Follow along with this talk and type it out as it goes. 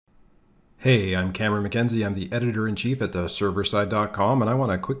Hey, I'm Cameron McKenzie. I'm the editor-in-chief at theserverside.com, and I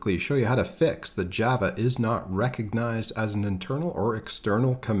want to quickly show you how to fix the Java is not recognized as an internal or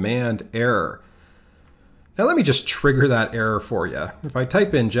external command error. Now let me just trigger that error for you. If I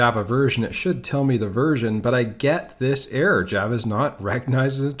type in Java version, it should tell me the version, but I get this error. Java is not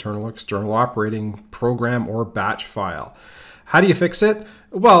recognized as an internal or external operating program or batch file. How do you fix it?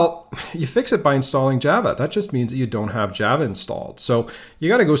 Well, you fix it by installing Java. That just means that you don't have Java installed. So you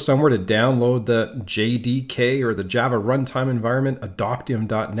got to go somewhere to download the JDK or the Java Runtime Environment.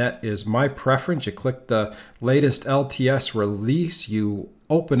 Adoptium.net is my preference. You click the latest LTS release, you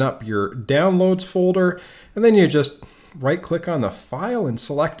open up your downloads folder, and then you just right-click on the file and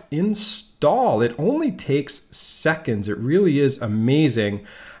select install. It only takes seconds. It really is amazing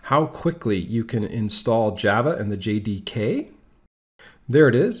how quickly you can install Java and the JDK. There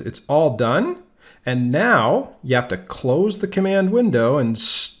it is. It's all done. And now you have to close the command window and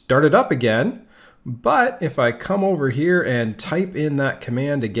start it up again. But if I come over here and type in that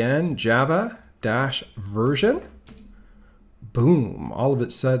command again, java-version, boom, all of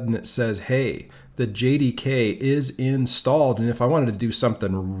a sudden it says, hey, the JDK is installed. And if I wanted to do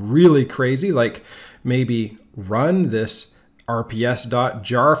something really crazy, like maybe run this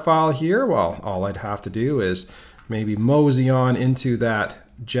rps.jar file here, well, all I'd have to do is maybe mosey on into that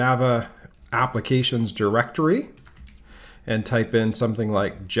Java applications directory and type in something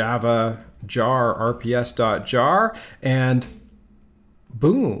like java jar rps.jar, and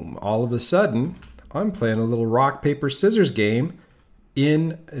boom, all of a sudden I'm playing a little rock, paper, scissors game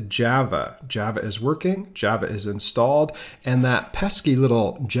in Java. Java is working, Java is installed, and that pesky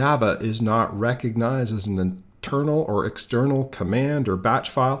little Java is not recognized as an internal or external command or batch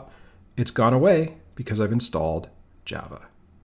file. It's gone away because I've installed Java.